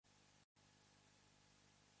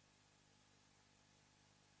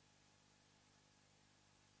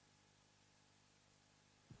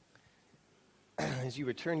as you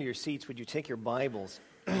return to your seats, would you take your Bibles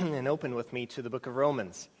and open with me to the book of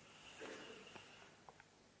Romans?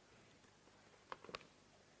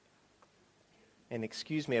 And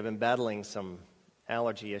excuse me, I've been battling some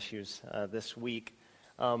allergy issues this week.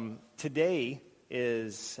 Today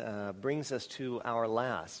brings us to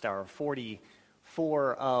our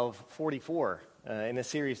 44 of 44 in a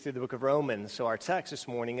series through the book of Romans. So our text this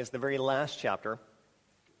morning is the very last chapter,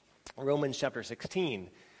 Romans chapter 16.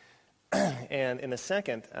 And in a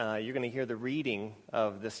second, you're going to hear the reading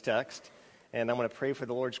of this text, and I'm going to pray for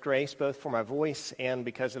the Lord's grace, both for my voice and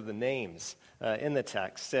because of the names in the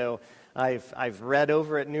text. So I've read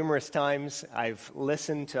over it numerous times. I've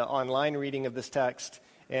listened to online reading of this text,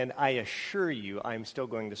 and I assure you I'm still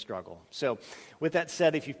going to struggle. So with that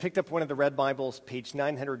said, if you've picked up one of the red Bibles, page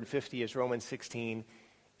 950 is Romans 16.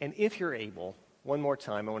 And if you're able, one more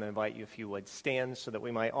time, I want to invite you, if you would, stand so that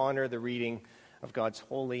we might honor the reading of God's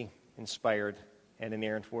holy, inspired, and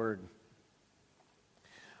inerrant word.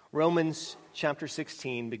 Romans chapter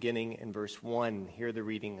 16, beginning in verse 1. Hear the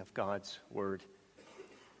reading of God's word.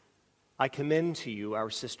 I commend to you our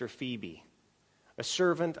sister Phoebe, a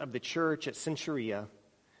servant of the church at Cenchrea,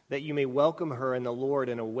 that you may welcome her in the Lord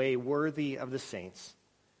in a way worthy of the saints,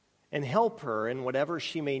 and help her in whatever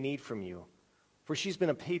she may need from you, for she's been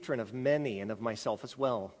a patron of many and of myself as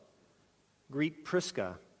well. Greet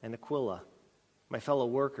Prisca and Aquila, my fellow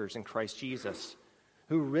workers in Christ Jesus,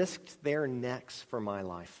 who risked their necks for my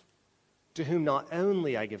life, to whom not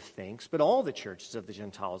only I give thanks, but all the churches of the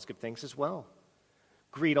Gentiles give thanks as well.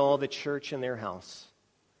 Greet all the church in their house.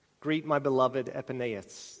 Greet my beloved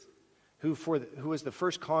Epaenetus, who was the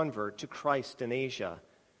first convert to Christ in Asia.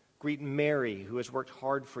 Greet Mary, who has worked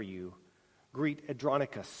hard for you. Greet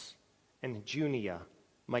Andronicus and Junia,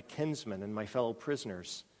 my kinsmen and my fellow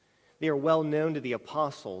prisoners. They are well known to the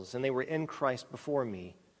apostles, and they were in Christ before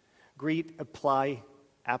me. Greet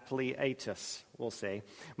Ampliatus, we'll say,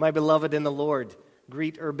 my beloved in the Lord.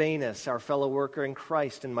 Greet Urbanus, our fellow worker in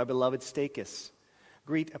Christ, and my beloved Stachys.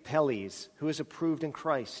 Greet Apelles, who is approved in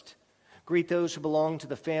Christ. Greet those who belong to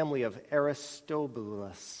the family of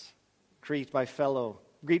Aristobulus. Greet my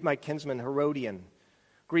kinsman Herodian.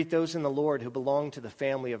 Greet those in the Lord who belong to the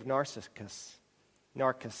family of Narcissus.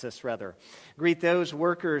 Greet those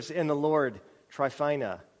workers in the Lord,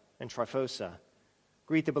 Tryphina and Tryphosa.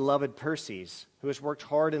 Greet the beloved Perses, who has worked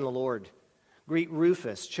hard in the Lord. Greet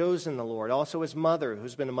Rufus, chosen in the Lord, also his mother,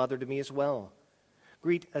 who's been a mother to me as well.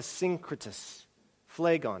 Greet Asyncritus,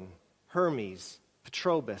 Phlegon, Hermes,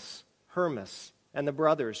 Patrobas, Hermas, and the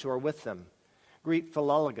brothers who are with them. Greet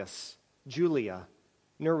Philologus, Julia,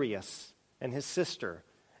 Nereus, and his sister,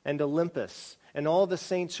 and Olympus, and all the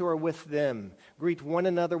saints who are with them. Greet one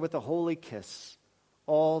another with a holy kiss.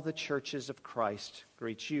 All the churches of Christ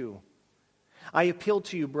greet you. I appeal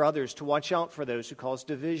to you, brothers, to watch out for those who cause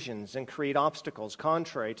divisions and create obstacles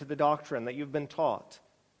contrary to the doctrine that you've been taught.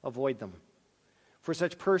 Avoid them. For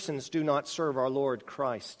such persons do not serve our Lord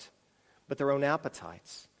Christ, but their own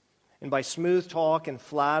appetites. And by smooth talk and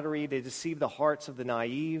flattery they deceive the hearts of the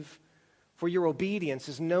naive. For your obedience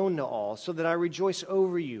is known to all, so that I rejoice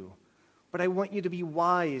over you. But I want you to be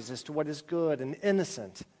wise as to what is good and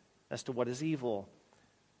innocent as to what is evil.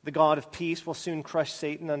 The God of peace will soon crush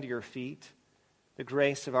Satan under your feet. The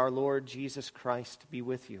grace of our Lord Jesus Christ be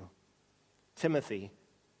with you. Timothy,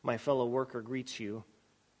 my fellow worker, greets you.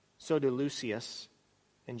 So do Lucius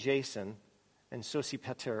and Jason and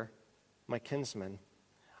Sosipater, my kinsman.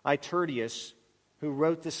 I, Tertius, who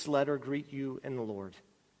wrote this letter, greet you in the Lord.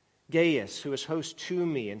 Gaius, who is host to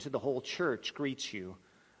me and to the whole church, greets you.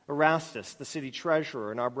 Erastus, the city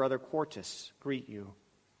treasurer, and our brother Quartus greet you.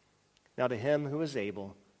 Now to him who is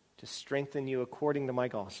able to strengthen you according to my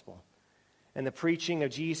gospel, and the preaching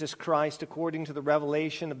of Jesus Christ according to the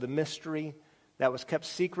revelation of the mystery that was kept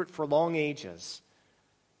secret for long ages,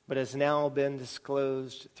 but has now been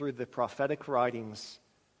disclosed through the prophetic writings,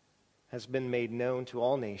 has been made known to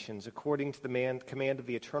all nations according to the command of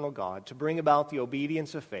the eternal God, to bring about the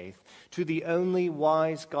obedience of faith. To the only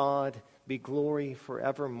wise God be glory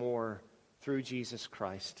forevermore through Jesus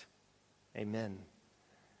Christ. Amen.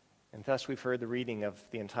 And thus we've heard the reading of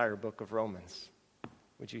the entire book of Romans.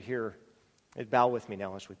 Would you bow with me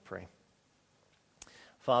now as we pray.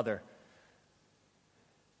 Father,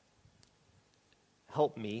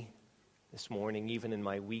 help me this morning, even in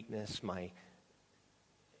my weakness, my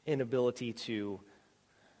inability to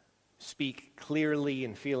speak clearly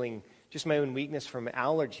and feeling just my own weakness from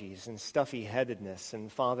allergies and stuffy-headedness.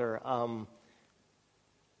 And Father, I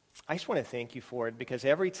just want to thank you for it, because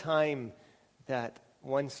every time that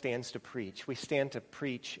one stands to preach, we stand to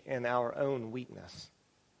preach in our own weakness.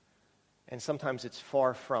 And sometimes it's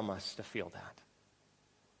far from us to feel that.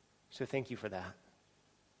 So thank you for that.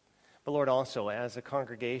 But Lord, also as a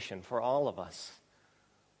congregation, for all of us,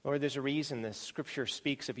 Lord, there's a reason this scripture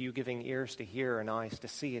speaks of you giving ears to hear and eyes to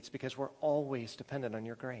see. It's because we're always dependent on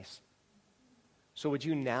your grace. So would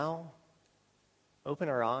you now open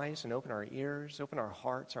our eyes and open our ears, open our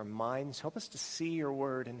hearts, our minds, help us to see your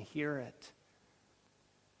word and hear it,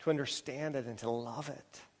 to understand it and to love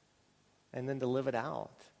it, and then to live it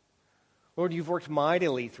out. Lord, you've worked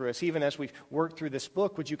mightily through us. Even as we've worked through this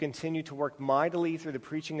book, would you continue to work mightily through the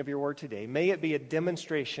preaching of your word today? May it be a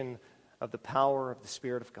demonstration of the power of the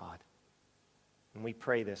Spirit of God. And we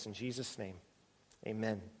pray this in Jesus' name.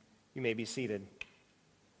 Amen. You may be seated.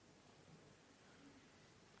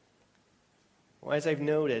 Well, as I've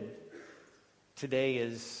noted, today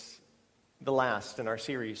is the last in our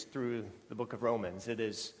series through the book of Romans. It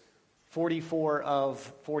is 44 of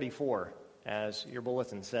 44, as your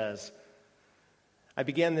bulletin says. I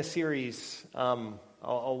began this series a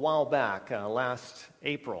while back, last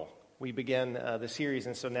April. We began the series,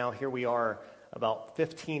 and so now here we are about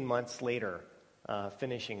 15 months later,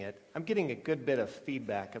 finishing it. I'm getting a good bit of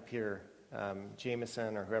feedback up here,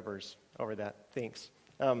 Jameson or whoever's over that. Thanks.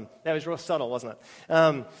 That was real subtle, wasn't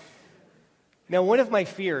it? Now, one of my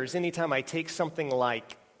fears, anytime I take something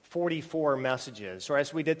like 44 messages, or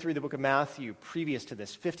as we did through the book of Matthew previous to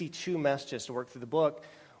this, 52 messages to work through the book,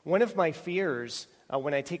 one of my fears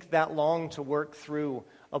when I take that long to work through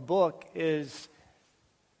a book is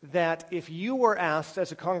that if you were asked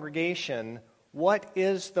as a congregation, what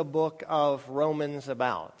is the book of Romans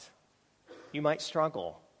about? You might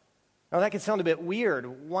struggle. Now, that could sound a bit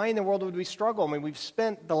weird. Why in the world would we struggle? I mean, we've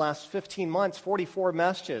spent the last 15 months, 44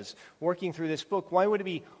 messages, working through this book. Why would it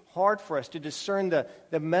be hard for us to discern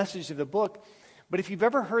the message of the book? But if you've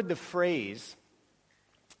ever heard the phrase,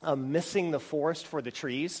 missing the forest for the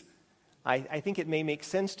trees, I think it may make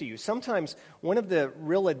sense to you. Sometimes one of the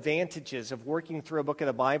real advantages of working through a book of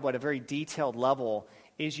the Bible at a very detailed level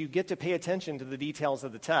is you get to pay attention to the details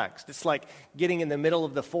of the text. It's like getting in the middle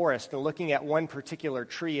of the forest and looking at one particular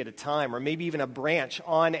tree at a time, or maybe even a branch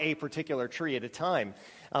on a particular tree at a time.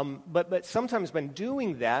 But sometimes when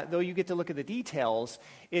doing that, though you get to look at the details,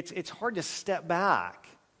 it's hard to step back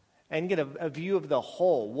and get a view of the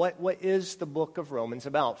whole. What is the book of Romans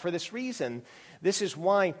about? For this reason, this is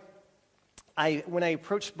why when I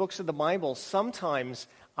approach books of the Bible, sometimes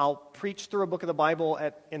I'll preach through a book of the Bible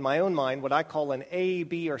in my own mind what I call an A,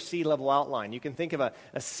 B, or C level outline. You can think of a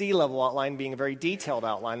C level outline being a very detailed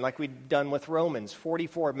outline, like we've done with Romans,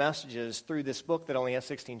 44 messages through this book that only has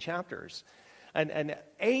 16 chapters. An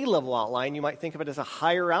A level outline, you might think of it as a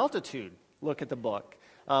higher altitude look at the book.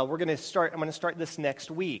 I'm going to start this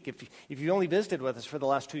next week. If you've only visited with us for the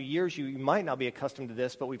last 2 years, you might not be accustomed to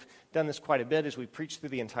this, but we've done this quite a bit as we preach through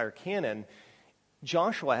the entire canon.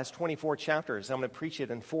 Joshua has 24 chapters. I'm going to preach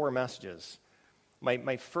it in 4 messages.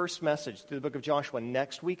 My first message through the book of Joshua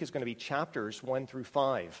next week is going to be chapters 1 through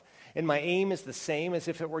 5. And my aim is the same as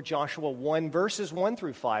if it were Joshua 1, verses 1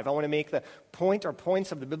 through 5. I want to make the point or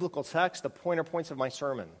points of the biblical text the point or points of my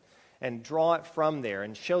sermon, and draw it from there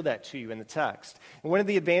and show that to you in the text. And one of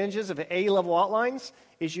the advantages of A-level outlines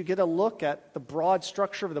is you get a look at the broad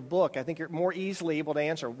structure of the book. I think you're more easily able to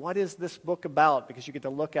answer, what is this book about? Because you get to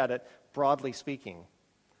look at it broadly speaking.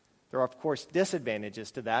 There are, of course,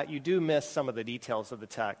 disadvantages to that. You do miss some of the details of the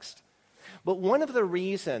text. But one of the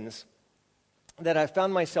reasons that I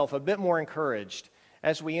found myself a bit more encouraged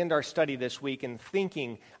as we end our study this week and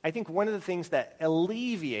thinking, I think one of the things that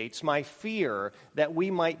alleviates my fear that we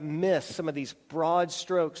might miss some of these broad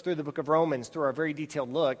strokes through the book of Romans through our very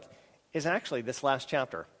detailed look is actually this last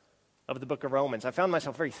chapter of the book of Romans. I found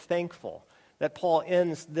myself very thankful that Paul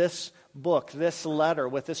ends this book, this letter,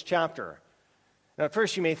 with this chapter. Now, at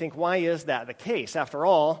first you may think, why is that the case? After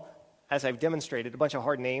all, as I've demonstrated, a bunch of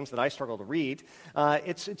hard names that I struggle to read.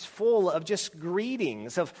 It's full of just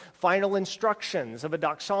greetings, of final instructions, of a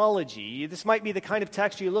doxology. This might be the kind of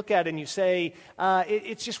text you look at and you say,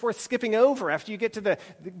 it's just worth skipping over. After you get to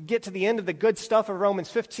the end of the good stuff of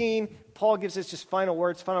Romans 15, Paul gives us just final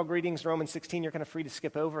words, final greetings. Romans 16, you're kind of free to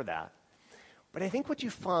skip over that. But I think what you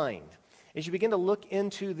find as you begin to look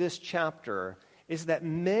into this chapter is that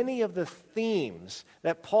many of the themes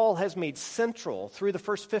that Paul has made central through the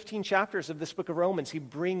first 15 chapters of this book of Romans, he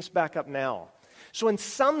brings back up now. So in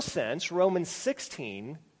some sense, Romans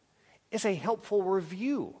 16 is a helpful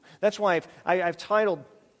review. That's why I've titled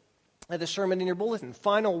the sermon in your bulletin,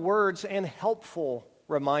 Final Words and Helpful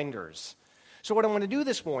Reminders. So what I want to do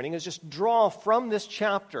this morning is just draw from this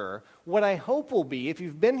chapter what I hope will be, if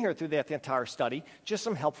you've been here through the entire study, just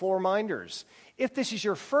some helpful reminders. If this is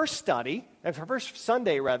your first study, first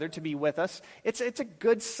Sunday rather, to be with us, it's a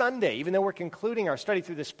good Sunday. Even though we're concluding our study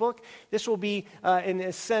through this book, this will be, in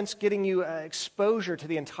a sense, getting you exposure to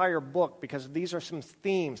the entire book, because these are some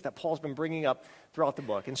themes that Paul's been bringing up throughout the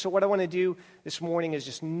book. And so what I want to do this morning is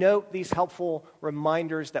just note these helpful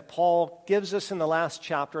reminders that Paul gives us in the last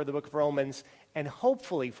chapter of the book of Romans, and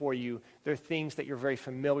hopefully for you, they're things that you're very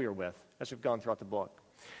familiar with as we've gone throughout the book.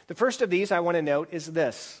 The first of these I want to note is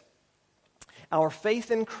this. Our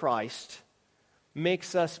faith in Christ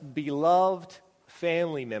makes us beloved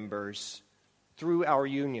family members through our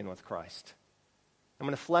union with Christ. I'm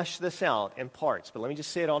going to flesh this out in parts, but let me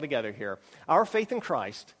just say it all together here. Our faith in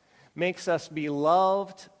Christ makes us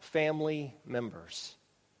beloved family members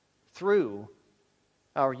through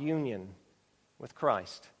our union with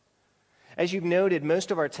Christ. As you've noted,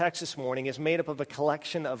 most of our text this morning is made up of a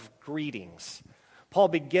collection of greetings. Paul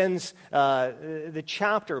begins the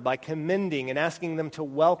chapter by commending and asking them to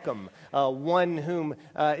welcome one whom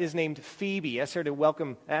is named Phoebe. He asked them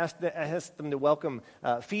to welcome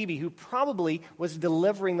Phoebe, who probably was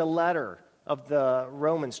delivering the letter of the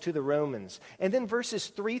Romans to the Romans. And then verses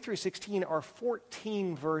 3 through 16 are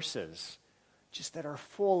 14 verses just that are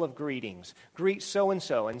full of greetings. Greet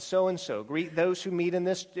so-and-so and so-and-so. Greet those who meet in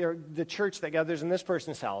the church that gathers in this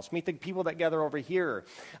person's house. Meet the people that gather over here.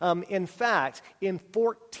 In fact, in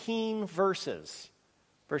 14 verses,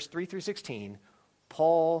 verse 3 through 16,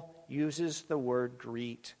 Paul uses the word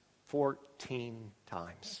greet 14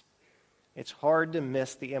 times. It's hard to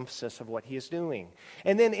miss the emphasis of what he is doing.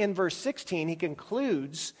 And then in verse 16, he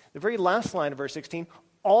concludes, the very last line of verse 16,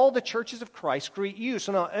 all the churches of Christ greet you.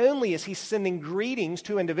 So not only is he sending greetings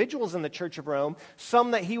to individuals in the church of Rome,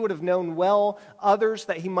 some that he would have known well, others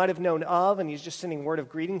that he might have known of, and he's just sending word of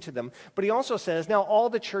greeting to them. But he also says, now all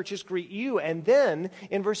the churches greet you. And then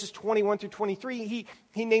in verses 21 through 23,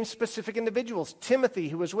 he names specific individuals. Timothy,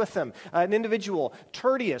 who was with them, an individual,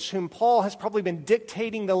 Tertius, whom Paul has probably been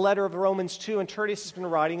dictating the letter of Romans to, and Tertius has been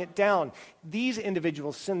writing it down. These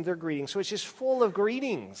individuals send their greetings. So it's just full of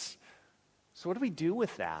greetings. So what do we do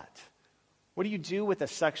with that? What do you do with a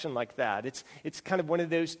section like that? It's kind of one of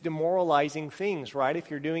those demoralizing things, right?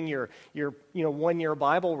 If you're doing your 1 year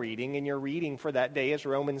Bible reading, and your reading for that day is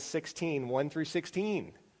Romans 16, 1 through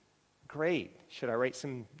 16. Great. Should I write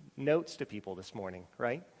some notes to people this morning,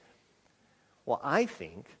 right? Well, I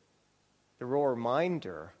think the real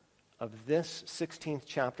reminder of this 16th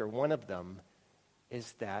chapter, one of them,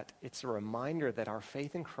 is that it's a reminder that our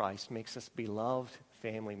faith in Christ makes us beloved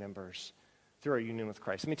family members through our union with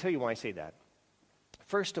Christ. Let me tell you why I say that.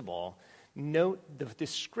 First of all, note the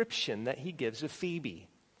description that he gives of Phoebe.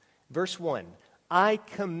 Verse 1, I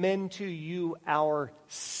commend to you our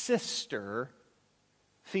sister,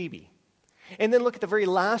 Phoebe. And then look at the very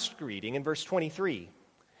last greeting in verse 23.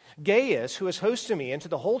 Gaius, who is host to me, and to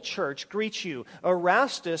the whole church, greets you.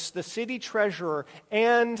 Erastus, the city treasurer,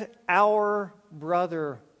 and our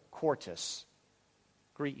brother Quartus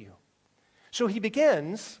greet you. So he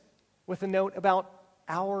begins with a note about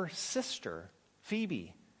our sister,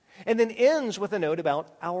 Phoebe, and then ends with a note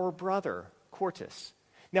about our brother, Quartus.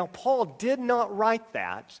 Now, Paul did not write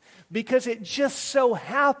that because it just so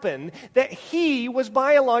happened that he was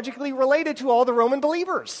biologically related to all the Roman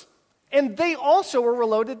believers, and they also were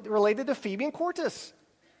related to Phoebe and Quartus.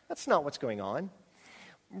 That's not what's going on.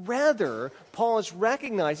 Rather, Paul is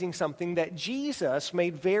recognizing something that Jesus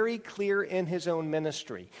made very clear in his own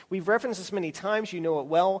ministry. We've referenced this many times. You know it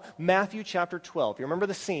well. Matthew chapter 12. You remember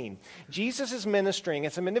the scene. Jesus is ministering,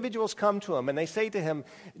 and some individuals come to him, and they say to him,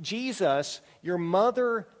 Jesus, your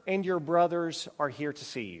mother and your brothers are here to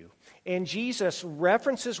see you. And Jesus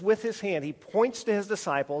references with his hand, he points to his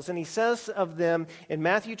disciples, and he says of them in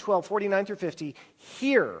Matthew 12, 49 through 50,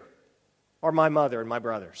 here are my mother and my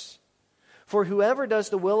brothers. For whoever does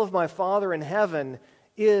the will of my Father in heaven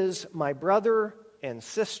is my brother and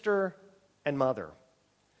sister and mother.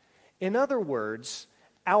 In other words,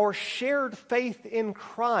 our shared faith in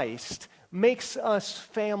Christ makes us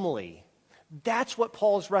family. That's what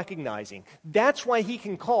Paul's recognizing. That's why he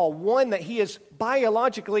can call one that he is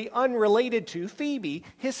biologically unrelated to, Phoebe,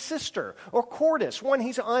 his sister, or Quartus, one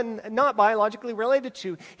he's not biologically related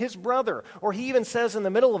to, his brother. Or he even says in the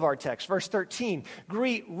middle of our text, verse 13,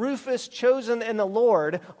 greet Rufus, chosen in the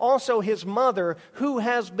Lord, also his mother, who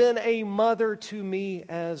has been a mother to me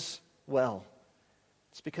as well.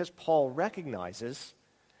 It's because Paul recognizes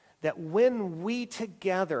that when we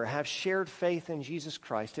together have shared faith in Jesus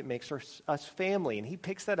Christ, it makes us family. And he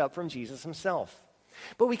picks that up from Jesus himself.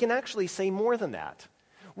 But we can actually say more than that.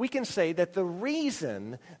 we can say that the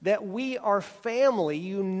reason that we are family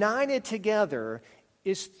united together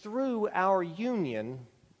is through our union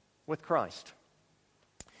with Christ.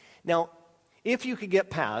 Now, if you could get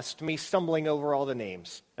past me stumbling over all the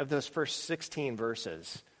names of those first 16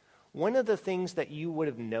 verses, one of the things that you would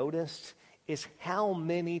have noticed is how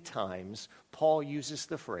many times Paul uses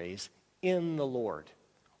the phrase, in the Lord,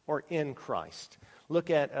 or in Christ. Look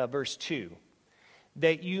at verse 2.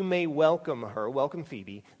 That you may welcome her, welcome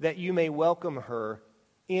Phoebe, that you may welcome her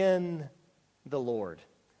in the Lord.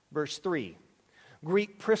 Verse 3.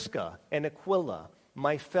 Greet Prisca and Aquila,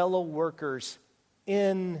 my fellow workers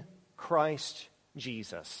in Christ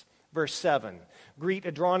Jesus. Verse 7, greet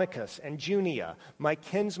Andronicus and Junia, my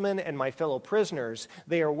kinsmen and my fellow prisoners.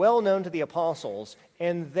 They are well known to the apostles,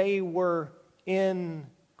 and they were in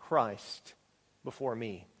Christ before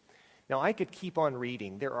me. Now, I could keep on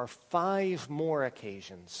reading. There are 5 more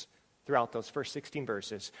occasions throughout those first 16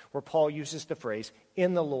 verses where Paul uses the phrase,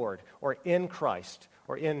 in the Lord, or in Christ,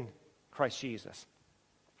 or in Christ Jesus.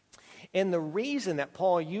 And the reason that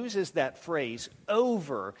Paul uses that phrase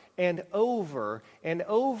over and over and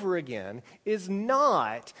over again is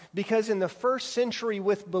not because in the first century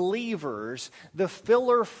with believers, the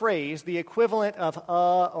filler phrase, the equivalent of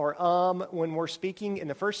or when we're speaking in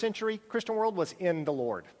the first century Christian world was in the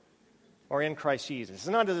Lord or in Christ Jesus. It's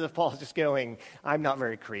not as if Paul's just going, I'm not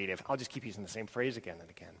very creative. I'll just keep using the same phrase again and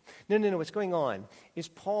again. No. What's going on is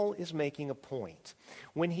Paul is making a point.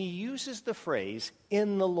 When he uses the phrase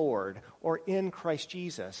in the Lord or in Christ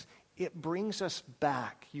Jesus, it brings us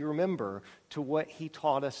back, you remember, to what he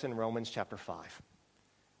taught us in Romans chapter 5.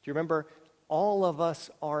 Do you remember? All of us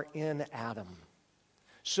are in Adam.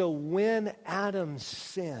 So when Adam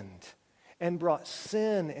sinned and brought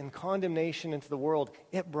sin and condemnation into the world,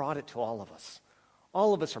 it brought it to all of us.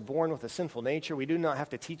 All of us are born with a sinful nature. We do not have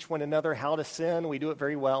to teach one another how to sin. We do it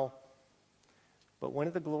very well. But one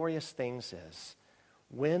of the glorious things is,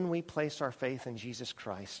 when we place our faith in Jesus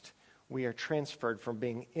Christ, we are transferred from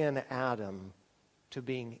being in Adam to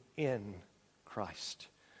being in Christ.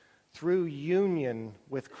 Through union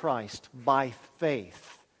with Christ by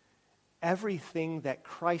faith, everything that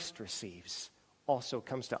Christ receives also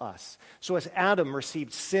comes to us. So as Adam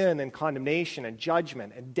received sin and condemnation and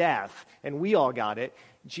judgment and death, and we all got it,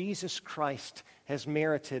 Jesus Christ has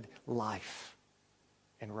merited life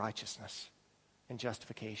and righteousness and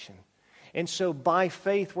justification. And so by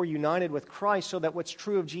faith we're united with Christ so that what's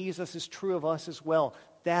true of Jesus is true of us as well.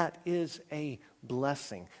 That is a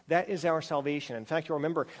blessing. That is our salvation. In fact, you'll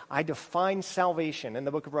remember, I defined salvation in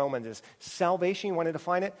the book of Romans as salvation. You want to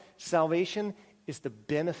define it? Salvation is the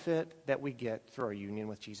benefit that we get through our union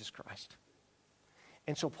with Jesus Christ.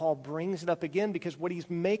 And so Paul brings it up again because what he's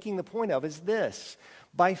making the point of is this.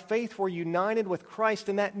 By faith we're united with Christ,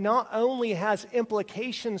 and that not only has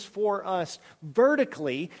implications for us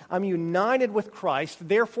vertically, I'm united with Christ,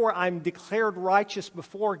 therefore I'm declared righteous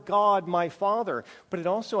before God my Father, but it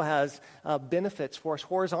also has benefits for us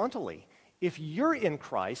horizontally. If you're in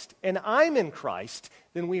Christ and I'm in Christ,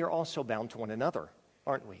 then we are also bound to one another,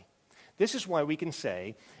 aren't we? This is why we can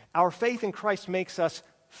say our faith in Christ makes us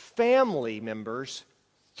family members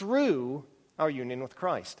through our union with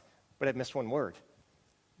Christ. But I missed one word.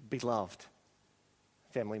 Beloved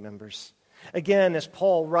family members. Again, as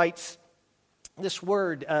Paul writes this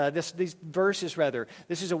word, these verses rather,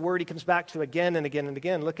 this is a word he comes back to again and again and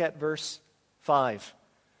again. Look at verse 5.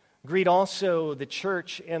 Greet also the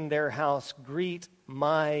church in their house. Greet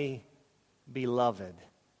my beloved.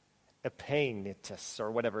 Epainetus, or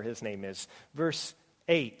whatever his name is. Verse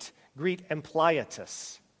 8, greet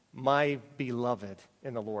Ampliatus, my beloved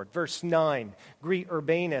in the Lord. Verse 9, greet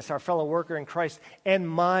Urbanus, our fellow worker in Christ, and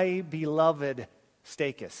my beloved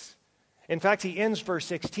Stachys. In fact, he ends verse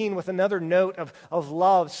 16 with another note of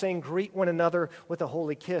love, saying, greet one another with a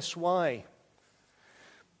holy kiss. Why?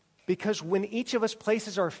 Because when each of us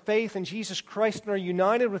places our faith in Jesus Christ and are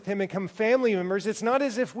united with him and become family members, it's not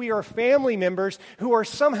as if we are family members who are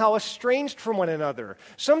somehow estranged from one another.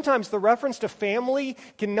 Sometimes the reference to family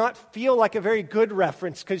cannot feel like a very good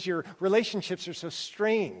reference because your relationships are so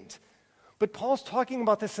strained. But Paul's talking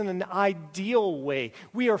about this in an ideal way.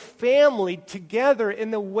 We are family together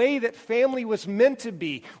in the way that family was meant to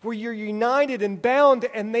be, where you're united and bound,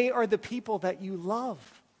 and they are the people that you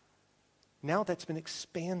love. Now that's been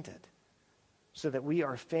expanded so that we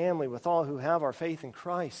are family with all who have our faith in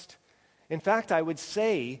Christ. In fact, I would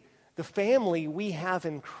say the family we have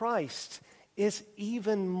in Christ is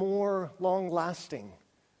even more long-lasting.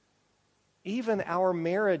 Even our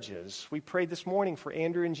marriages, we prayed this morning for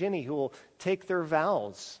Andrew and Jenny who will take their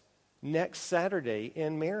vows next Saturday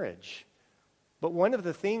in marriage. But one of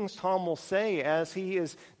the things Tom will say as he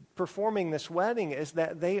is performing this wedding is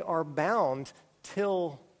that they are bound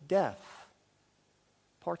till death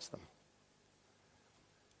parts them.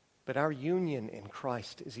 But our union in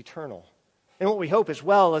Christ is eternal. And what we hope as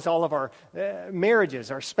well is all of our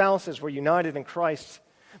marriages, our spouses were united in Christ.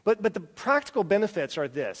 But the practical benefits are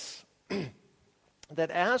this,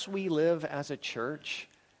 that as we live as a church,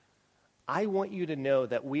 I want you to know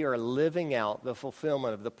that we are living out the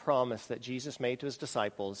fulfillment of the promise that Jesus made to his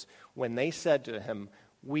disciples when they said to him,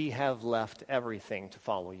 "We have left everything to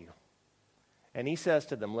follow you." And he says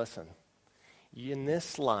to them, listen, in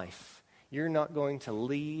this life, you're not going to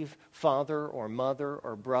leave father or mother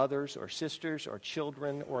or brothers or sisters or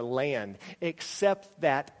children or land, except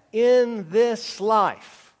that in this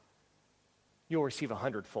life, you'll receive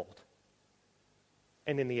 100-fold.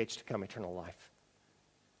 And in the age to come, eternal life.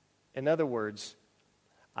 In other words,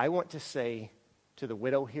 I want to say to the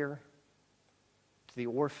widow here, to the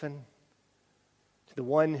orphan, to the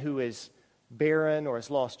one who is barren or has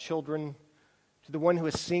lost children, to the one who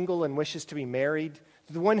is single and wishes to be married,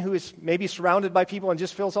 to the one who is maybe surrounded by people and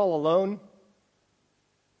just feels all alone,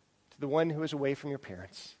 to the one who is away from your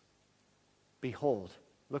parents. Behold,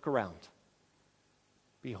 look around.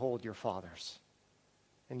 Behold your fathers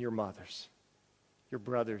and your mothers, your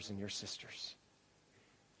brothers and your sisters,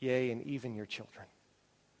 yea, and even your children.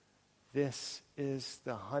 This is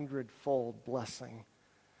the 100-fold blessing.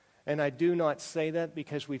 And I do not say that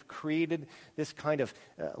because we've created this kind of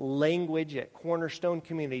language at Cornerstone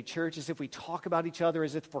Community Church as if we talk about each other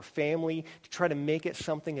as if we're family to try to make it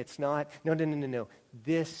something it's not. No.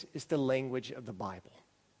 This is the language of the Bible.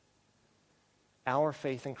 Our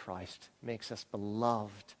faith in Christ makes us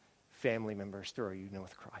beloved family members through our union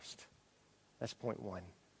with Christ. That's point one.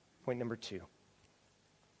 Point number two.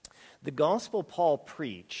 The gospel Paul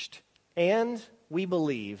preached, and we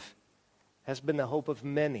believe, has been the hope of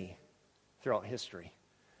many throughout history.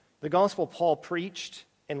 The gospel Paul preached,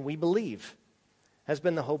 and we believe, has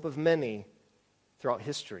been the hope of many throughout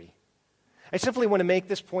history. I simply want to make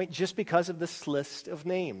this point just because of this list of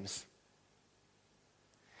names.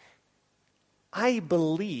 I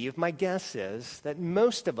believe, my guess is, that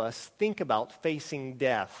most of us think about facing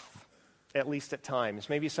death, at least at times.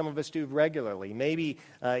 Maybe some of us do regularly. Maybe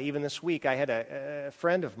even this week I had a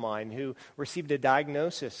friend of mine who received a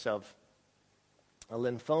diagnosis of a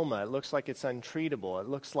lymphoma. It looks like it's untreatable. It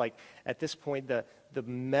looks like at this point the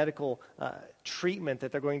medical treatment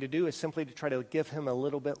that they're going to do is simply to try to give him a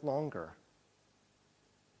little bit longer.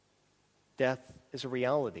 Death is a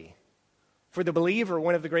reality. For the believer,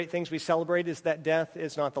 one of the great things we celebrate is that death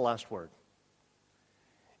is not the last word.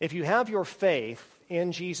 If you have your faith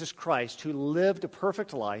in Jesus Christ, who lived a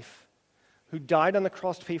perfect life, who died on the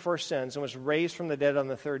cross to pay for our sins and was raised from the dead on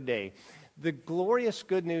the third day, the glorious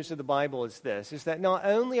good news of the Bible is this, is that not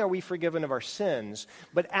only are we forgiven of our sins,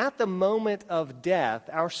 but at the moment of death,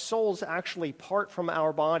 our souls actually part from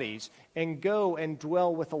our bodies and go and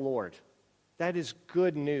dwell with the Lord. That is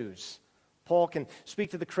good news. Paul can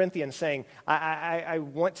speak to the Corinthians saying, I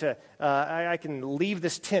can leave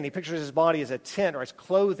this tent. He pictures his body as a tent or as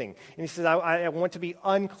clothing. And he says, I want to be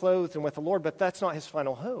unclothed and with the Lord, but that's not his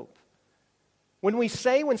final hope. When we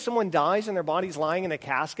say when someone dies and their body's lying in a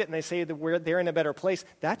casket and they say that they're in a better place,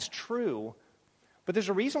 that's true. But there's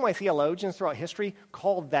a reason why theologians throughout history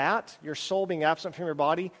call that, your soul being absent from your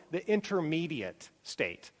body, the intermediate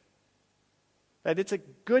state. That it's a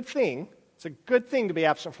good thing. It's a good thing to be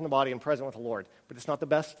absent from the body and present with the Lord, but it's not the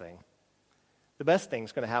best thing. The best thing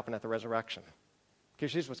is going to happen at the resurrection.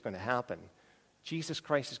 Because here's what's going to happen. Jesus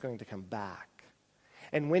Christ is going to come back.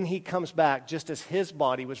 And when he comes back, just as his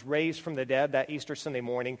body was raised from the dead that Easter Sunday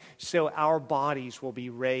morning, so our bodies will be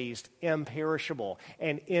raised imperishable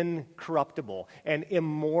and incorruptible and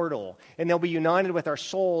immortal. And they'll be united with our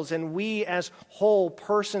souls. And we as whole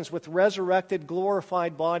persons with resurrected,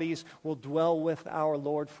 glorified bodies will dwell with our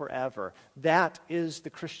Lord forever. That is the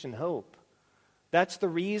Christian hope. That's the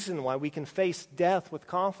reason why we can face death with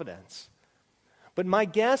confidence. But my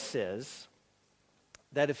guess is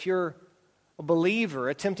that if you're a believer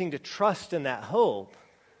attempting to trust in that hope,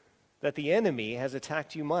 that the enemy has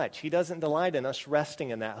attacked you much. He doesn't delight in us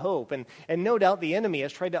resting in that hope. And no doubt the enemy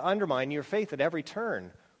has tried to undermine your faith at every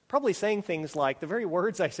turn. Probably saying things like the very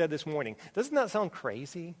words I said this morning. Doesn't that sound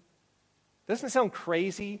crazy? Doesn't it sound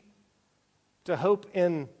crazy to hope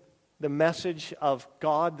in the message of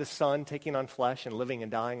God the Son taking on flesh and living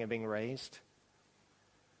and dying and being raised?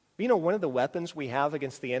 You know, one of the weapons we have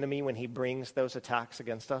against the enemy when he brings those attacks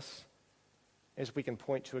against us is we can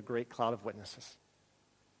point to a great cloud of witnesses.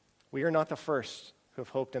 We are not the first who have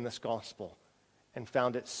hoped in this gospel and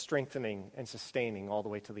found it strengthening and sustaining all the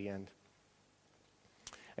way to the end.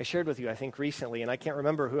 I shared with you, I think, recently, and I can't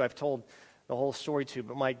remember who I've told the whole story to,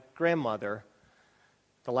 but my grandmother,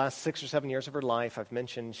 the last 6 or 7 years of her life, I've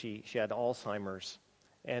mentioned she had Alzheimer's.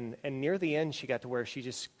 And near the end, she got to where she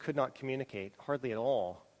just could not communicate, hardly at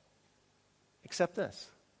all, except this.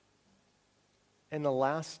 In the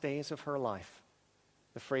last days of her life,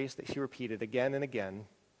 the phrase that she repeated again and again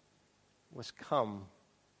was, "Come,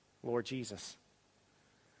 Lord Jesus."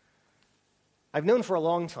 I've known for a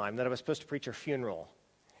long time that I was supposed to preach her funeral.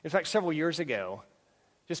 In fact, several years ago,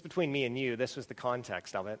 just between me and you, this was the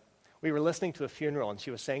context of it. We were listening to a funeral, and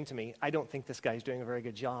she was saying to me, "I don't think this guy's doing a very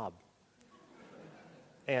good job."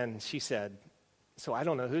 And she said, "So I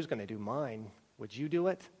don't know who's going to do mine. Would you do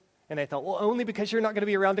it?" And I thought, well, only because you're not going to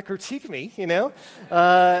be around to critique me, you know?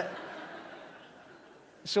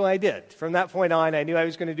 So I did. From that point on, I knew I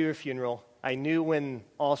was going to do a funeral. I knew when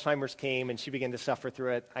Alzheimer's came and she began to suffer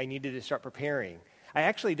through it, I needed to start preparing. I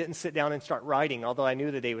actually didn't sit down and start writing, although I knew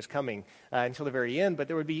the day was coming until the very end, but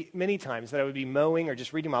there would be many times that I would be mowing or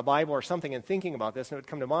just reading my Bible or something and thinking about this, and it would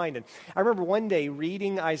come to mind. And I remember one day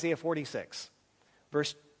reading Isaiah 46,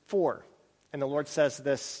 verse 4, and the Lord says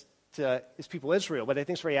this to his people Israel, but I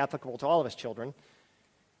think it's very applicable to all of us children.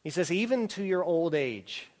 He says, "Even to your old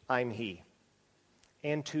age, I'm he,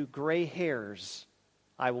 and to gray hairs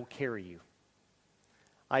I will carry you.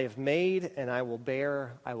 I have made and I will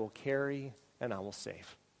bear, I will carry and I will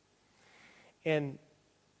save." And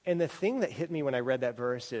the thing that hit me when I read that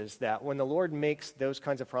verse is that when the Lord makes those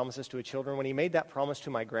kinds of promises to his children, when he made that promise to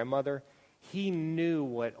my grandmother, he knew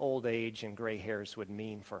what old age and gray hairs would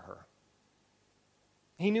mean for her.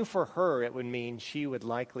 He knew for her it would mean she would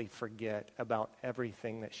likely forget about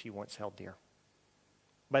everything that she once held dear.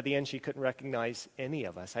 By the end, she couldn't recognize any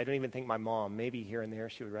of us. I don't even think my mom, maybe here and there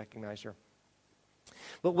she would recognize her.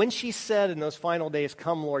 But when she said in those final days,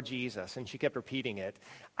 "Come, Lord Jesus," and she kept repeating it,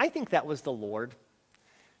 I think that was the Lord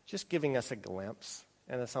just giving us a glimpse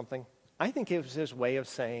into something. I think it was his way of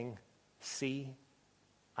saying, "See,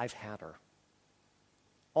 I've had her."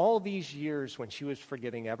 All these years when she was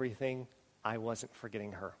forgetting everything, I wasn't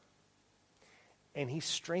forgetting her. And he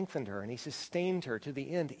strengthened her and he sustained her to the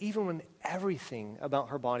end, even when everything about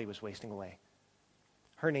her body was wasting away.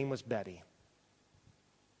 Her name was Betty.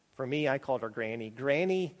 For me, I called her Granny.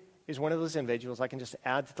 Granny is one of those individuals I can just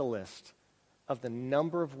add to the list of the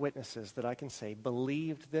number of witnesses that I can say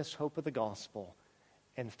believed this hope of the gospel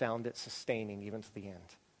and found it sustaining even to the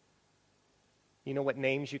end. You know what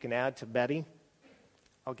names you can add to Betty?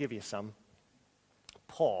 I'll give you some.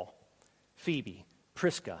 Paul, Phoebe,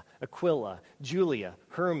 Prisca, Aquila, Julia,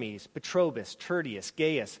 Hermes, Petrobus, Tertius,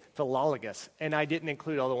 Gaius, Philologus, and I didn't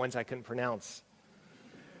include all the ones I couldn't pronounce.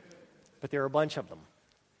 But there are a bunch of them.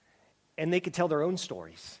 And they could tell their own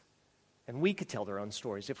stories. And we could tell their own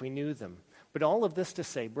stories if we knew them. But all of this to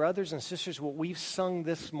say, brothers and sisters, what we've sung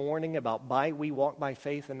this morning about we walk by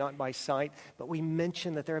faith and not by sight, but we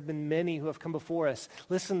mentioned that there have been many who have come before us.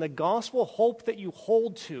 Listen, the gospel hope that you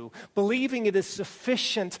hold to, believing it is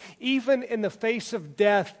sufficient even in the face of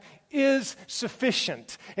death, is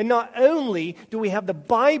sufficient. And not only do we have the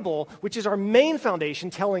Bible, which is our main foundation,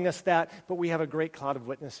 telling us that, but we have a great cloud of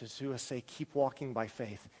witnesses who say, keep walking by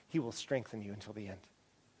faith. He will strengthen you until the end.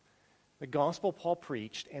 The gospel Paul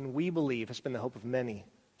preached, and we believe, has been the hope of many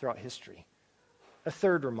throughout history. A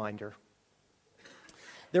third reminder.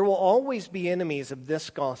 There will always be enemies of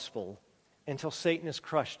this gospel until Satan is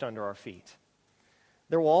crushed under our feet.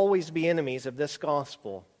 There will always be enemies of this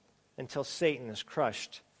gospel until Satan is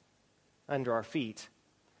crushed under our feet.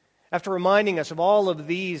 After reminding us of all of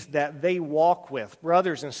these that they walk with,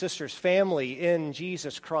 brothers and sisters, family in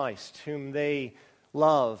Jesus Christ, whom they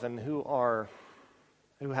love and who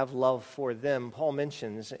have love for them, Paul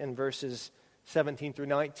mentions in verses 17 through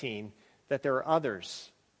 19 that there are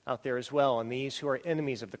others out there as well, and these who are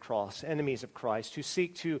enemies of the cross, enemies of Christ, who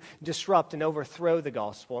seek to disrupt and overthrow the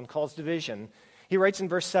gospel and cause division. He writes in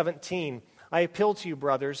verse 17, "I appeal to you,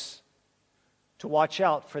 brothers, to watch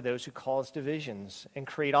out for those who cause divisions and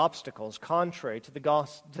create obstacles contrary to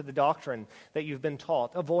the doctrine that you've been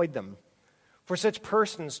taught. Avoid them. For such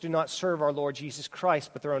persons do not serve our Lord Jesus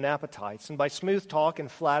Christ, but their own appetites. And by smooth talk and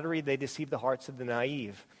flattery, they deceive the hearts of the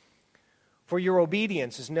naive. For your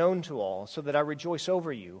obedience is known to all, so that I rejoice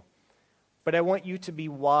over you. But I want you to be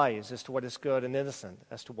wise as to what is good and innocent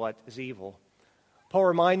as to what is evil." Paul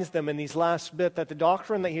reminds them in these last bit that the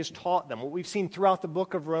doctrine that he has taught them, what we've seen throughout the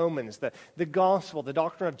book of Romans, the gospel, the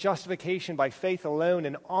doctrine of justification by faith alone,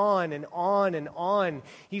 and on and on and on.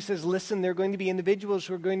 He says, listen, there are going to be individuals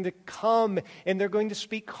who are going to come and they're going to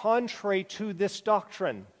speak contrary to this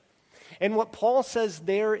doctrine. And what Paul says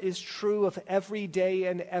there is true of every day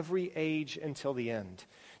and every age until the end.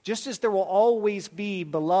 Just as there will always be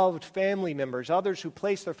beloved family members, others who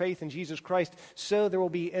place their faith in Jesus Christ, so there will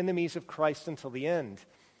be enemies of Christ until the end.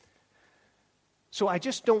 So I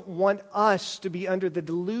just don't want us to be under the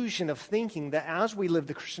delusion of thinking that as we live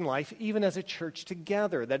the Christian life, even as a church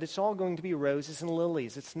together, that it's all going to be roses and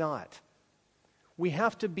lilies. It's not. We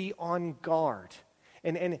have to be on guard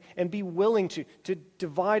and be willing to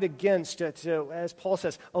divide against, to, as Paul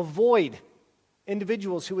says, avoid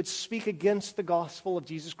individuals who would speak against the gospel of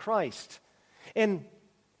Jesus Christ. And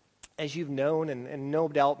as you've known, and no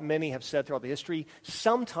doubt many have said throughout the history,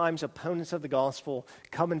 sometimes opponents of the gospel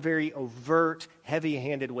come in very overt,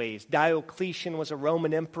 heavy-handed ways. Diocletian was a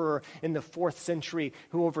Roman emperor in the 4th century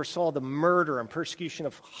who oversaw the murder and persecution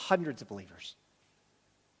of hundreds of believers.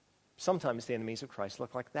 Sometimes the enemies of Christ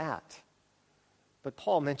look like that. But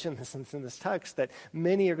Paul mentioned this in this text, that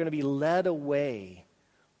many are going to be led away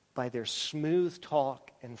by their smooth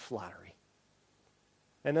talk and flattery.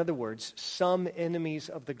 In other words, some enemies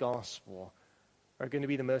of the gospel are going to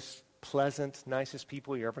be the most pleasant, nicest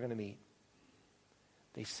people you're ever going to meet.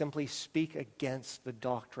 They simply speak against the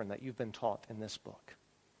doctrine that you've been taught in this book.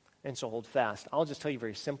 And so hold fast. I'll just tell you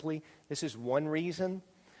very simply, this is one reason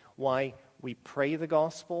why we pray the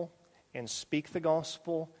gospel and speak the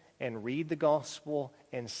gospel and read the gospel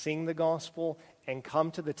and sing the gospel and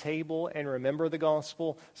come to the table and remember the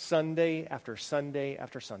gospel Sunday after Sunday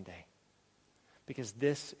after Sunday. Because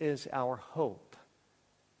this is our hope,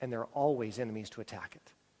 and there are always enemies to attack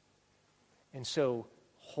it. And so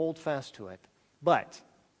hold fast to it. But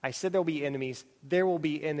I said there will be enemies. There will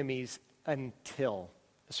be enemies until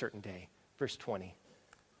a certain day. Verse 20.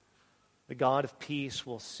 The God of peace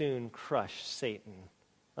will soon crush Satan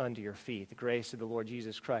under your feet. The grace of the Lord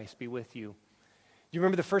Jesus Christ be with you. You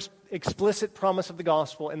remember the first explicit promise of the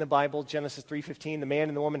gospel in the Bible, Genesis 3:15. The man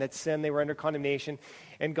and the woman had sinned. They were under condemnation.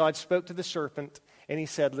 And God spoke to the serpent, and he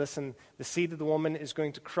said, listen, the seed of the woman is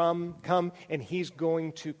going to come, and he's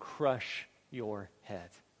going to crush your head.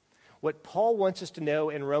 What Paul wants us to know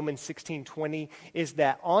in Romans 16:20 is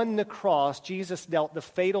that on the cross, Jesus dealt the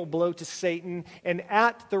fatal blow to Satan, and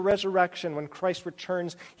at the resurrection, when Christ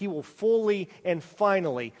returns, he will fully and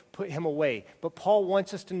finally put him away. But Paul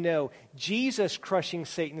wants us to know Jesus crushing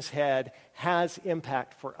Satan's head has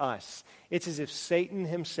impact for us. It's as if Satan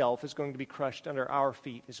himself is going to be crushed under our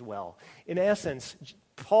feet as well. In essence,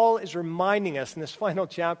 Paul is reminding us in this final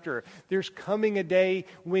chapter, there's coming a day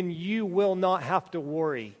when you will not have to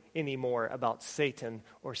worry anymore about Satan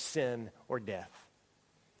or sin or death.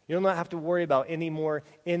 You'll not have to worry about any more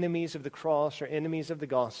enemies of the cross or enemies of the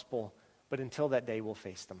gospel, but until that day, we'll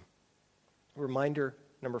face them. Reminder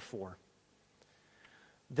number 4.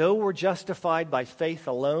 Though we're justified by faith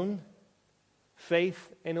alone,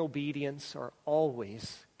 faith and obedience are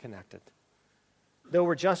always connected. Though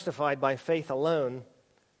we're justified by faith alone,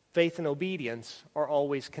 faith and obedience are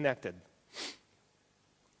always connected.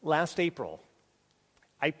 Last April,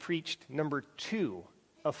 I preached number 2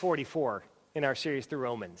 of 44 in our series through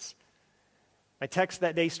Romans. My text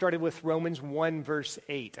that day started with Romans 1, verse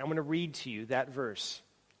 8. I'm going to read to you that verse.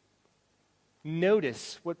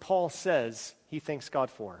 Notice what Paul says he thanks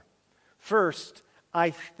God for. First,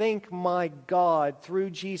 I thank my God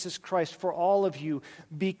through Jesus Christ for all of you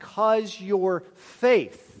because your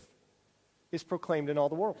faith is proclaimed in all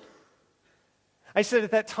the world. I said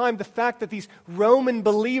at that time, the fact that these Roman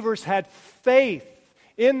believers had faith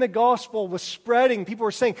in the gospel was spreading. People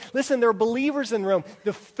were saying, listen, there are believers in Rome.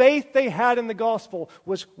 The faith they had in the gospel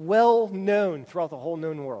was well known throughout the whole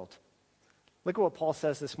known world. Look at what Paul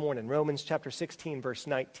says this morning, Romans chapter 16, verse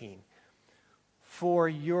 19. For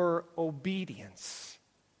your obedience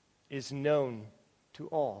is known to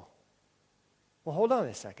all. Well, hold on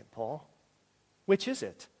a second, Paul. Which is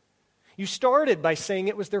it? You started by saying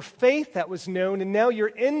it was their faith that was known, and now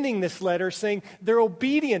you're ending this letter saying their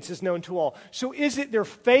obedience is known to all. So is it their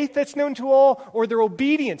faith that's known to all, or their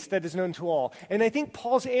obedience that is known to all? And I think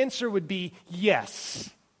Paul's answer would be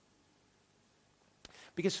yes.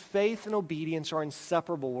 Because faith and obedience are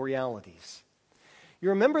inseparable realities. You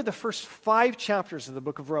remember the first 5 chapters of the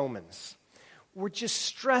book of Romans. We're just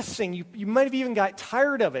stressing, you might have even got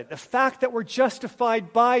tired of it, the fact that we're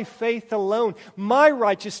justified by faith alone. My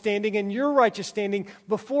righteous standing and your righteous standing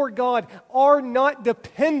before God are not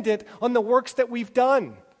dependent on the works that we've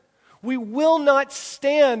done. We will not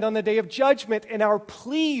stand on the day of judgment and our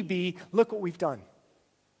plea be, look what we've done.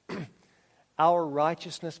 Our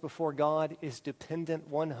righteousness before God is dependent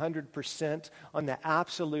 100% on the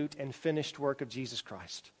absolute and finished work of Jesus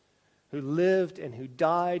Christ. who lived and who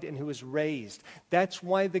died and who was raised. That's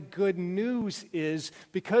why the good news is,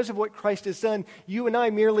 because of what Christ has done, you and I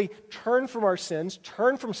merely turn from our sins,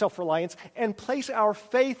 turn from self-reliance, and place our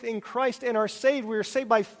faith in Christ and are saved. We are saved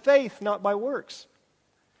by faith, not by works.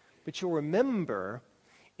 But you'll remember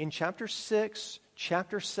in chapter 6,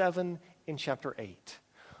 chapter 7, and chapter 8,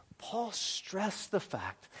 Paul stressed the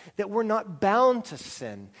fact that we're not bound to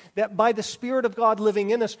sin, that by the Spirit of God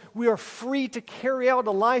living in us, we are free to carry out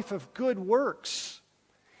a life of good works.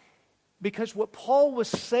 Because what Paul was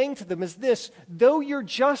saying to them is this: though you're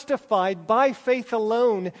justified by faith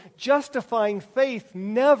alone, justifying faith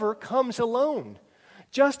never comes alone.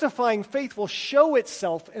 Justifying faith will show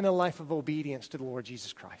itself in a life of obedience to the Lord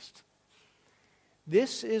Jesus Christ.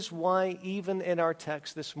 This is why even in our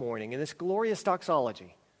text this morning, in this glorious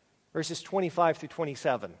doxology, verses 25 through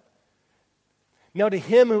 27. Now to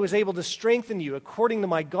him who is able to strengthen you according to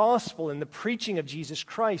my gospel and the preaching of Jesus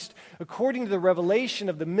Christ, according to the revelation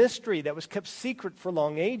of the mystery that was kept secret for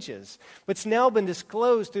long ages, but's now been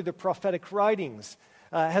disclosed through the prophetic writings,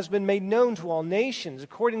 has been made known to all nations,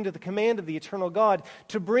 according to the command of the eternal God,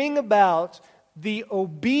 to bring about the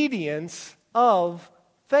obedience of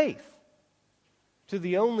faith. To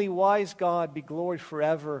the only wise God be glory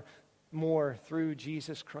forever, more through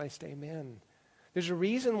Jesus Christ. Amen. There's a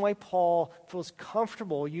reason why Paul feels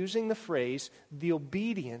comfortable using the phrase, the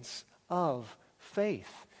obedience of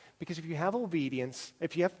faith. Because if you have obedience,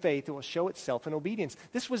 if you have faith, it will show itself in obedience.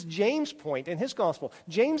 This was James' point in his gospel.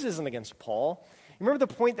 James isn't against Paul. Remember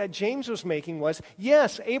the point that James was making was,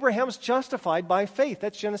 yes, Abraham's justified by faith.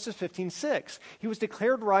 That's Genesis 15:6. He was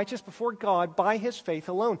declared righteous before God by his faith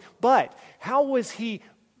alone. But how was he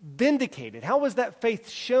vindicated? How was that faith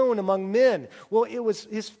shown among men? Well,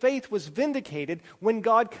 his faith was vindicated when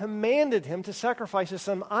God commanded him to sacrifice his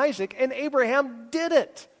son Isaac, and Abraham did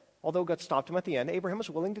it. Although God stopped him at the end, Abraham was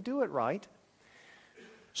willing to do it, right?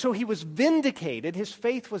 So he was vindicated. His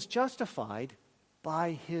faith was justified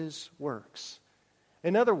by his works.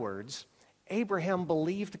 In other words, Abraham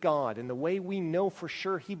believed God, and the way we know for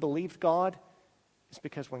sure he believed God is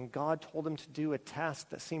because when God told him to do a task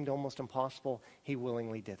that seemed almost impossible, he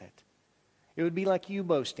willingly did it. It would be like you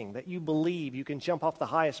boasting that you believe you can jump off the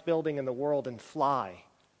highest building in the world and fly.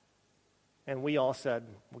 And we all said,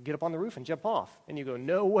 well, get up on the roof and jump off. And you go,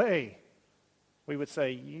 no way. We would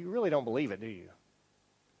say, you really don't believe it, do you?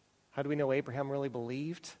 How do we know Abraham really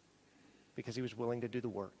believed? Because he was willing to do the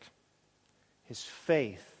work. His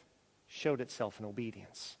faith showed itself in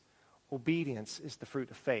obedience. Obedience is the fruit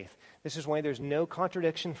of faith. This is why there's no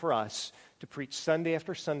contradiction for us to preach Sunday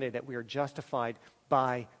after Sunday that we are justified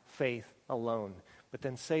by faith alone. But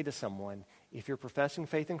then say to someone, if you're professing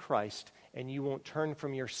faith in Christ and you won't turn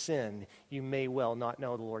from your sin, you may well not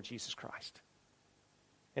know the Lord Jesus Christ.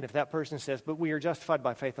 And if that person says, but we are justified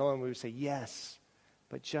by faith alone, we would say, yes,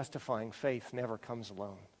 but justifying faith never comes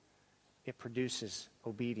alone. It produces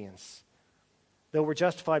obedience. Though we're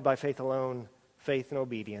justified by faith alone, faith and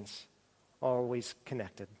obedience are always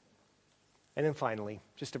connected. And then finally,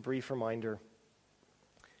 just a brief reminder,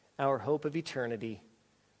 our hope of eternity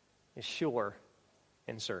is sure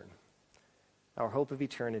and certain. Our hope of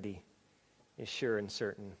eternity is sure and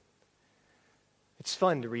certain. It's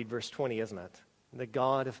fun to read verse 20, isn't it? The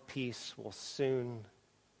God of peace will soon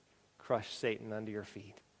crush Satan under your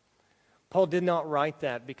feet. Paul did not write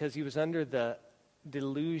that because he was under the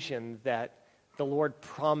delusion that the Lord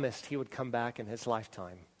promised he would come back in his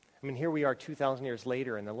lifetime. I mean, here we are 2,000 years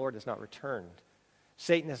later and the Lord has not returned.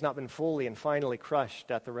 Satan has not been fully and finally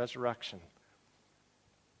crushed at the resurrection.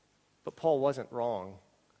 But Paul wasn't wrong.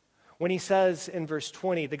 When he says in verse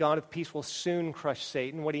 20, the God of peace will soon crush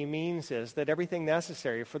Satan, what he means is that everything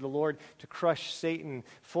necessary for the Lord to crush Satan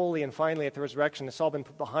fully and finally at the resurrection has all been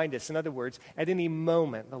put behind us. In other words, at any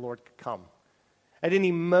moment the Lord could come. At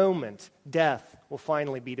any moment, death will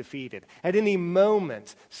finally be defeated. At any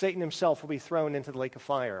moment, Satan himself will be thrown into the lake of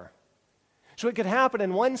fire. So it could happen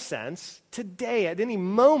in one sense today. At any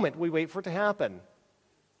moment, we wait for it to happen.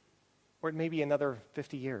 Or it may be another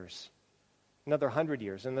 50 years, another 100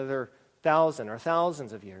 years, another 1,000 or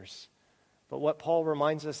thousands of years. But what Paul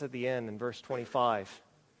reminds us at the end in verse 25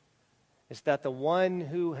 is that the one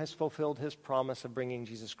who has fulfilled his promise of bringing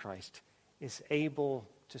Jesus Christ is able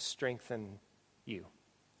to strengthen you.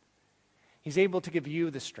 He's able to give you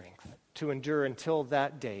the strength to endure until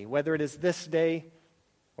that day, whether it is this day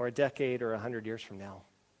or a decade or 100 years from now.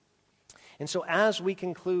 And so as we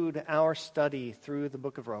conclude our study through the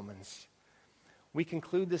book of Romans, we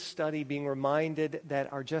conclude this study being reminded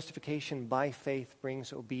that our justification by faith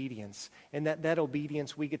brings obedience, and that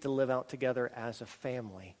obedience we get to live out together as a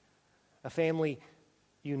family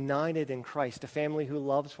united in Christ, a family who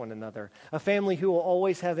loves one another, a family who will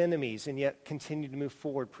always have enemies and yet continue to move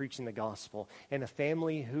forward preaching the gospel, and a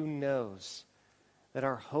family who knows that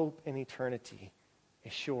our hope in eternity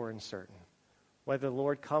is sure and certain. Whether the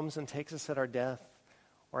Lord comes and takes us at our death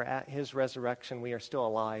or at his resurrection, we are still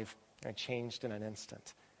alive and changed in an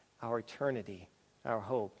instant. Our eternity, our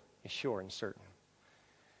hope is sure and certain.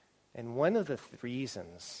 And one of the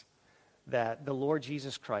reasons that the Lord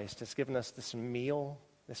Jesus Christ has given us this meal,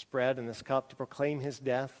 this bread and this cup to proclaim his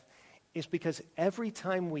death is because every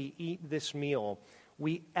time we eat this meal,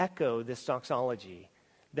 we echo this doxology,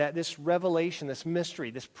 that this revelation, this mystery,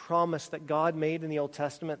 this promise that God made in the Old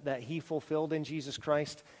Testament that he fulfilled in Jesus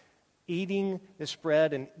Christ. Eating this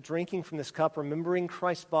bread and drinking from this cup, remembering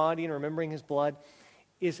Christ's body and remembering his blood,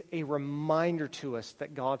 is a reminder to us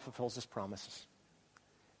that God fulfills his promises.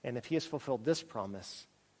 And if he has fulfilled this promise,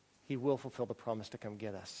 he will fulfill the promise to come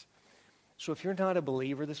get us. So if you're not a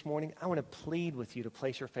believer this morning, I want to plead with you to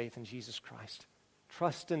place your faith in Jesus Christ.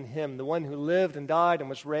 Trust in him, the one who lived and died and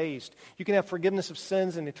was raised. You can have forgiveness of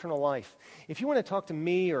sins and eternal life. If you want to talk to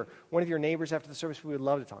me or one of your neighbors after the service, we would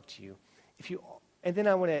love to talk to you. And then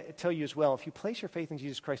I want to tell you as well, if you place your faith in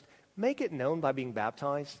Jesus Christ, make it known by being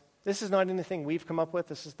baptized. This is not anything we've come up with.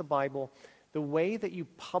 This is the Bible. The way that you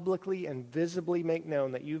publicly and visibly make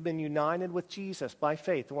known that you've been united with Jesus by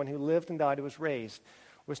faith, the one who lived and died and was raised,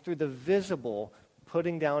 was through the visible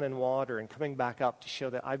putting down in water and coming back up to show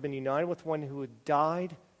that I've been united with one who had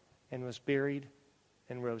died and was buried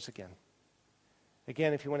and rose again.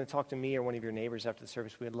 Again, if you want to talk to me or one of your neighbors after the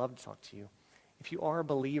service, we'd love to talk to you. If you are a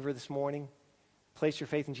believer this morning, place your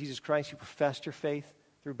faith in Jesus Christ, you professed your faith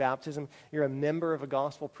through baptism, you're a member of a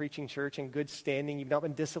gospel-preaching church in good standing, you've not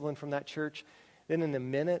been disciplined from that church, then in a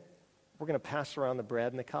minute, we're going to pass around the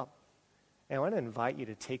bread and the cup. And I want to invite you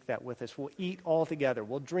to take that with us. We'll eat all together.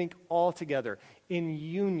 We'll drink all together in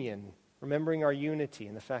union, remembering our unity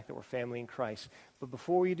and the fact that we're family in Christ. But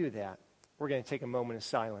before we do that, we're going to take a moment of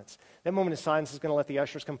silence. That moment of silence is going to let the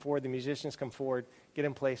ushers come forward, the musicians come forward, get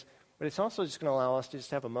in place. But it's also just going to allow us to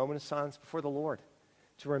just have a moment of silence before the Lord,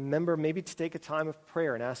 to remember, maybe to take a time of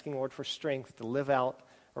prayer and asking the Lord for strength to live out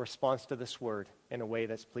a response to this word in a way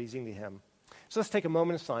that's pleasing to him. So let's take a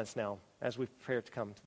moment of silence now as we prepare to come to